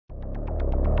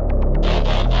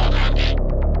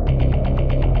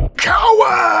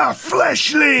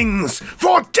fleshlings,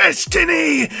 for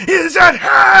destiny is at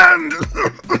hand!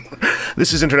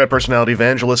 This is internet personality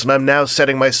Vangelus, and I'm now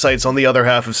setting my sights on the other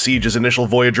half of Siege's initial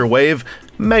Voyager wave,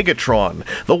 Megatron,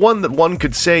 the one that one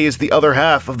could say is the other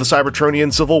half of the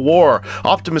Cybertronian Civil War,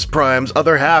 Optimus Prime's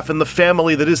other half in the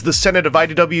family that is the Senate of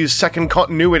IDW's second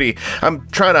continuity. I'm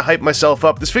trying to hype myself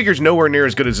up. This figure's nowhere near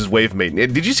as good as his wave mate.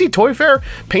 Did you see Toy Fair?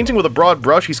 Painting with a broad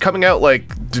brush, he's coming out like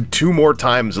 2 more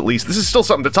times at least. This is still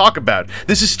something to talk about.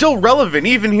 This is still relevant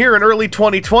even here in early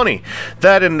 2020.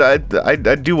 That and I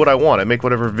do what I want. I make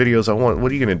whatever videos I want.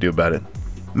 What are you gonna do about it?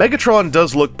 Megatron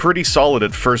does look pretty solid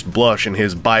at first blush in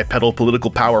his bipedal political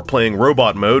power playing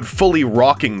robot mode, fully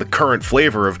rocking the current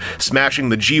flavor of smashing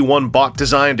the G1 bot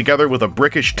design together with a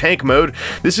brickish tank mode.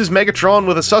 This is Megatron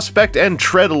with a suspect and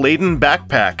tread-laden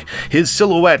backpack. His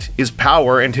silhouette is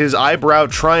power and his eyebrow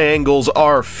triangles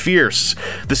are fierce.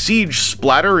 The Siege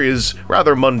splatter is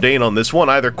rather mundane on this one,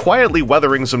 either quietly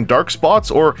weathering some dark spots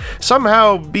or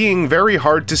somehow being very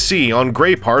hard to see on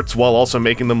gray parts while also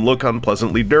making them look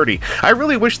unpleasantly dirty. I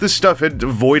really wish this stuff had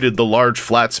avoided the large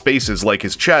flat spaces like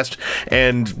his chest,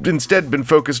 and instead been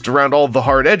focused around all the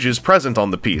hard edges present on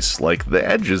the piece, like the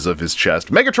edges of his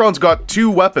chest. Megatron's got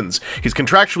 2 weapons, his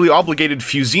contractually obligated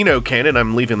Fusino cannon,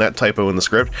 I'm leaving that typo in the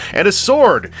script, and a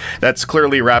sword that's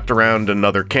clearly wrapped around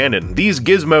another cannon. These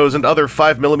gizmos and other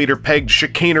 5mm pegged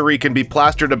chicanery can be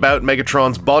plastered about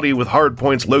Megatron's body with hard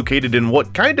points located in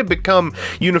what kind of become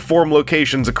uniform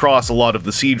locations across a lot of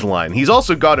the Siege line. He's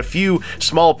also got a few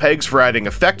small pegs for adding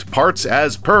effect parts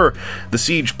as per the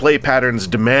Siege play pattern's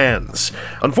demands.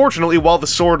 Unfortunately, while the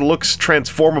sword looks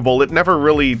transformable, it never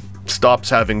really stops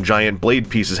having giant blade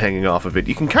pieces hanging off of it.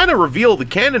 You can kind of reveal the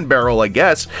cannon barrel, I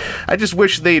guess. I just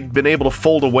wish they'd been able to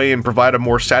fold away and provide a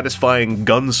more satisfying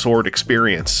gun sword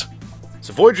experience.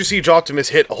 So Voyager Siege Optimus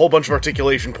hit a whole bunch of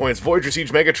articulation points. Voyager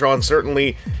Siege Megatron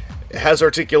certainly has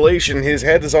articulation. His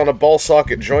head is on a ball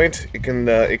socket joint. It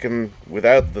can,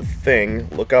 without the thing,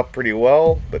 look up pretty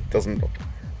well, but doesn't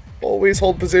always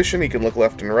hold position. He can look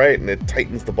left and right, and it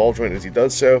tightens the ball joint as he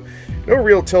does so. No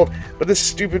real tilt, but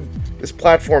this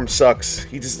platform sucks.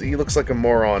 He looks like a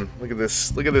moron. Look at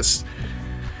this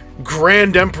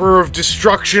Grand Emperor of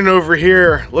Destruction over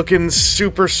here, looking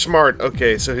super smart.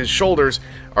 Okay, so his shoulders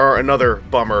are another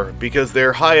bummer, because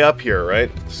they're high up here, right?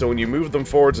 So when you move them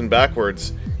forwards and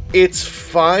backwards, it's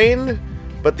fine,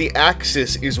 but the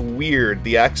axis is weird.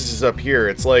 The axis is up here.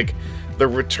 It's like the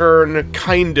return,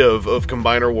 kind of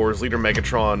Combiner Wars Leader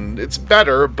Megatron. It's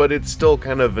better, but it's still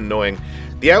kind of annoying.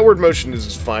 The outward motion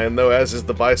is fine, though, as is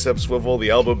the bicep swivel. The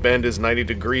elbow bend is 90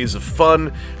 degrees of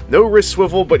fun. No wrist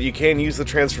swivel, but you can use the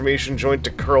transformation joint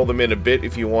to curl them in a bit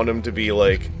if you want him to be,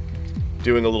 like,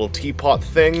 doing a little teapot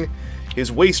thing.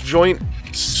 His waist joint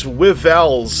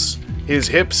swivels. His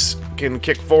hips can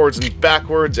kick forwards and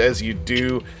backwards as you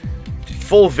do.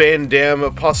 Full Van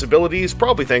Damme possibilities,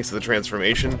 probably thanks to the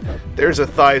transformation. There's a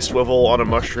thigh swivel on a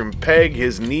mushroom peg,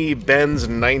 his knee bends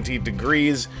 90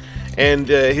 degrees, and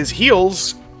his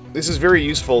heels, this is very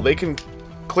useful, they can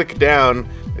click down.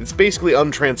 It's basically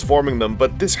untransforming them,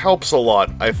 but this helps a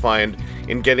lot, I find,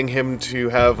 in getting him to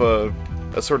have a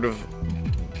sort of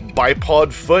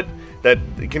bipod foot that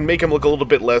can make him look a little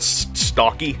bit less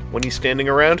stocky when he's standing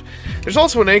around. There's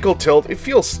also an ankle tilt. It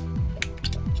feels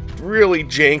really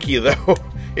janky, though.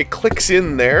 It clicks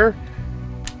in there.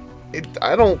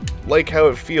 I don't like how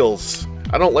it feels.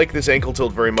 I don't like this ankle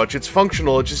tilt very much. It's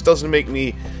functional, it just doesn't make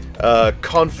me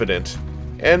confident.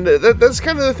 And that's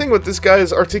kind of the thing with this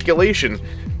guy's articulation.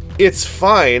 It's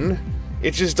fine,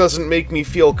 it just doesn't make me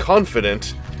feel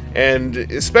confident. And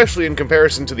especially in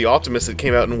comparison to the Optimus that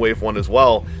came out in Wave 1 as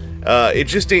well, it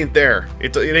just ain't there.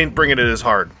 It ain't bringing it as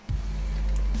hard.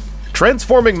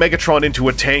 Transforming Megatron into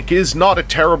a tank is not a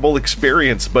terrible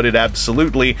experience, but it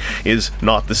absolutely is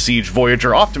not the Siege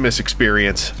Voyager Optimus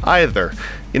experience either.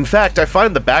 In fact, I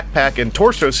find the backpack and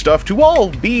torso stuff to all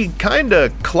be kinda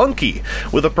clunky,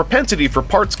 with a propensity for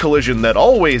parts collision that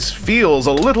always feels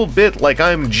a little bit like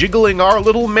I'm jiggling our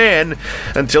little man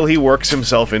until he works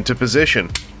himself into position.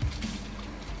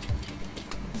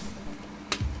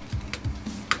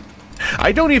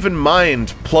 I don't even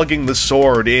mind plugging the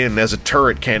sword in as a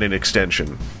turret cannon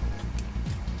extension.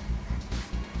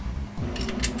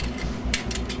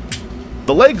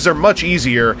 The legs are much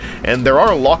easier, and there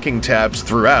are locking tabs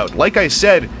throughout. Like I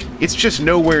said, it's just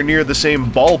nowhere near the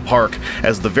same ballpark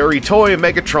as the very toy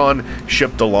Megatron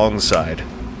shipped alongside.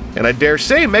 And I dare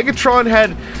say Megatron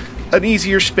had an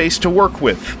easier space to work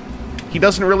with. he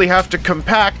doesn't really have to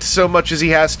compact so much as he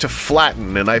has to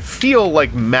flatten, and I feel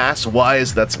like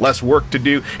mass-wise that's less work to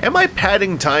do. Am I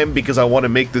padding time because I want to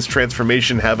make this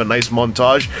transformation have a nice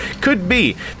montage? Could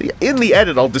be. In the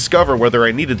edit I'll discover whether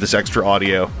I needed this extra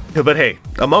audio. But hey,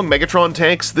 among Megatron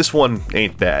tanks, this one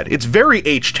ain't bad. It's very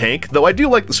H-tank, though I do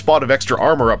like the spot of extra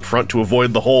armor up front to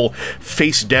avoid the whole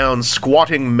face-down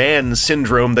squatting man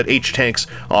syndrome that H-tanks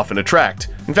often attract.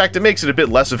 In fact, it makes it a bit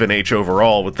less of an H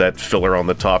overall with that filler on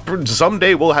the top.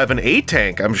 Someday we'll have an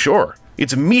A-tank, I'm sure.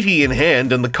 It's meaty in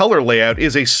hand, and the color layout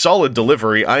is a solid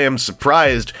delivery. I am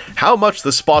surprised how much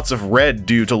the spots of red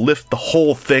do to lift the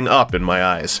whole thing up in my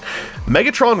eyes.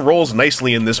 Megatron rolls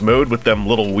nicely in this mode with them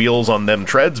little wheels on them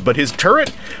treads, but his turret,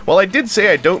 while I did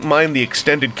say I don't mind the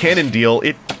extended cannon deal,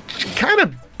 it kind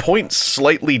of points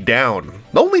slightly down.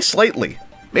 Only slightly.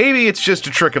 Maybe it's just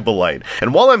a trick of the light.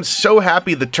 And while I'm so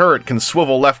happy the turret can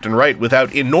swivel left and right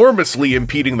without enormously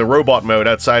impeding the robot mode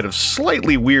outside of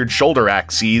slightly weird shoulder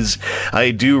axes,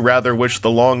 I do rather wish the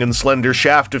long and slender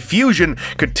shaft of fusion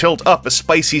could tilt up a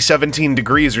spicy 17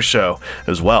 degrees or so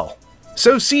as well.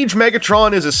 So Siege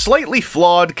Megatron is a slightly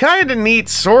flawed, kinda neat,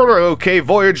 sorta okay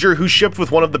Voyager who shipped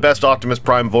with one of the best Optimus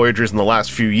Prime Voyagers in the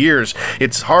last few years.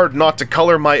 It's hard not to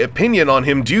color my opinion on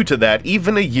him due to that,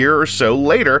 even a year or so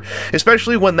later,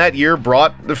 especially when that year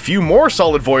brought a few more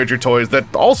solid Voyager toys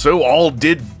that also all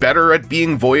did better at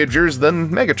being Voyagers than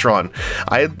Megatron.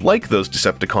 I like those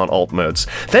Decepticon alt modes.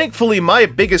 Thankfully, my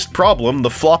biggest problem, the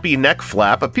floppy neck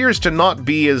flap, appears to not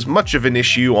be as much of an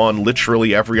issue on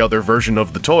literally every other version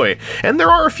of the toy. And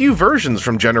there are a few versions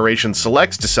from Generation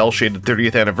Selects to cel-shaded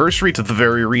 30th anniversary to the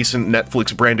very recent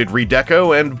Netflix-branded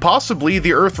redeco, and possibly the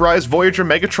Earthrise Voyager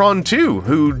Megatron 2,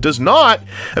 who does not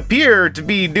appear to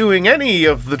be doing any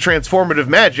of the transformative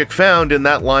magic found in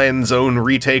that line's own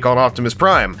retake on Optimus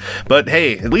Prime. But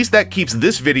hey, at least that keeps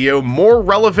this video more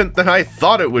relevant than I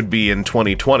thought it would be in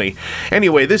 2020.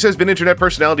 Anyway, this has been Internet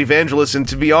Personality Vangelus, and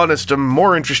to be honest, I'm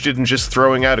more interested in just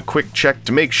throwing out a quick check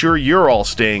to make sure you're all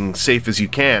staying safe as you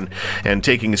can, and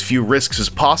taking as few risks as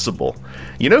possible.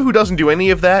 You know who doesn't do any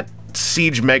of that?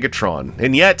 Siege Megatron.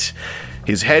 And yet,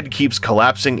 his head keeps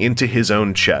collapsing into his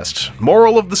own chest.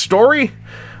 Moral of the story?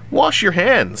 Wash your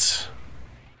hands.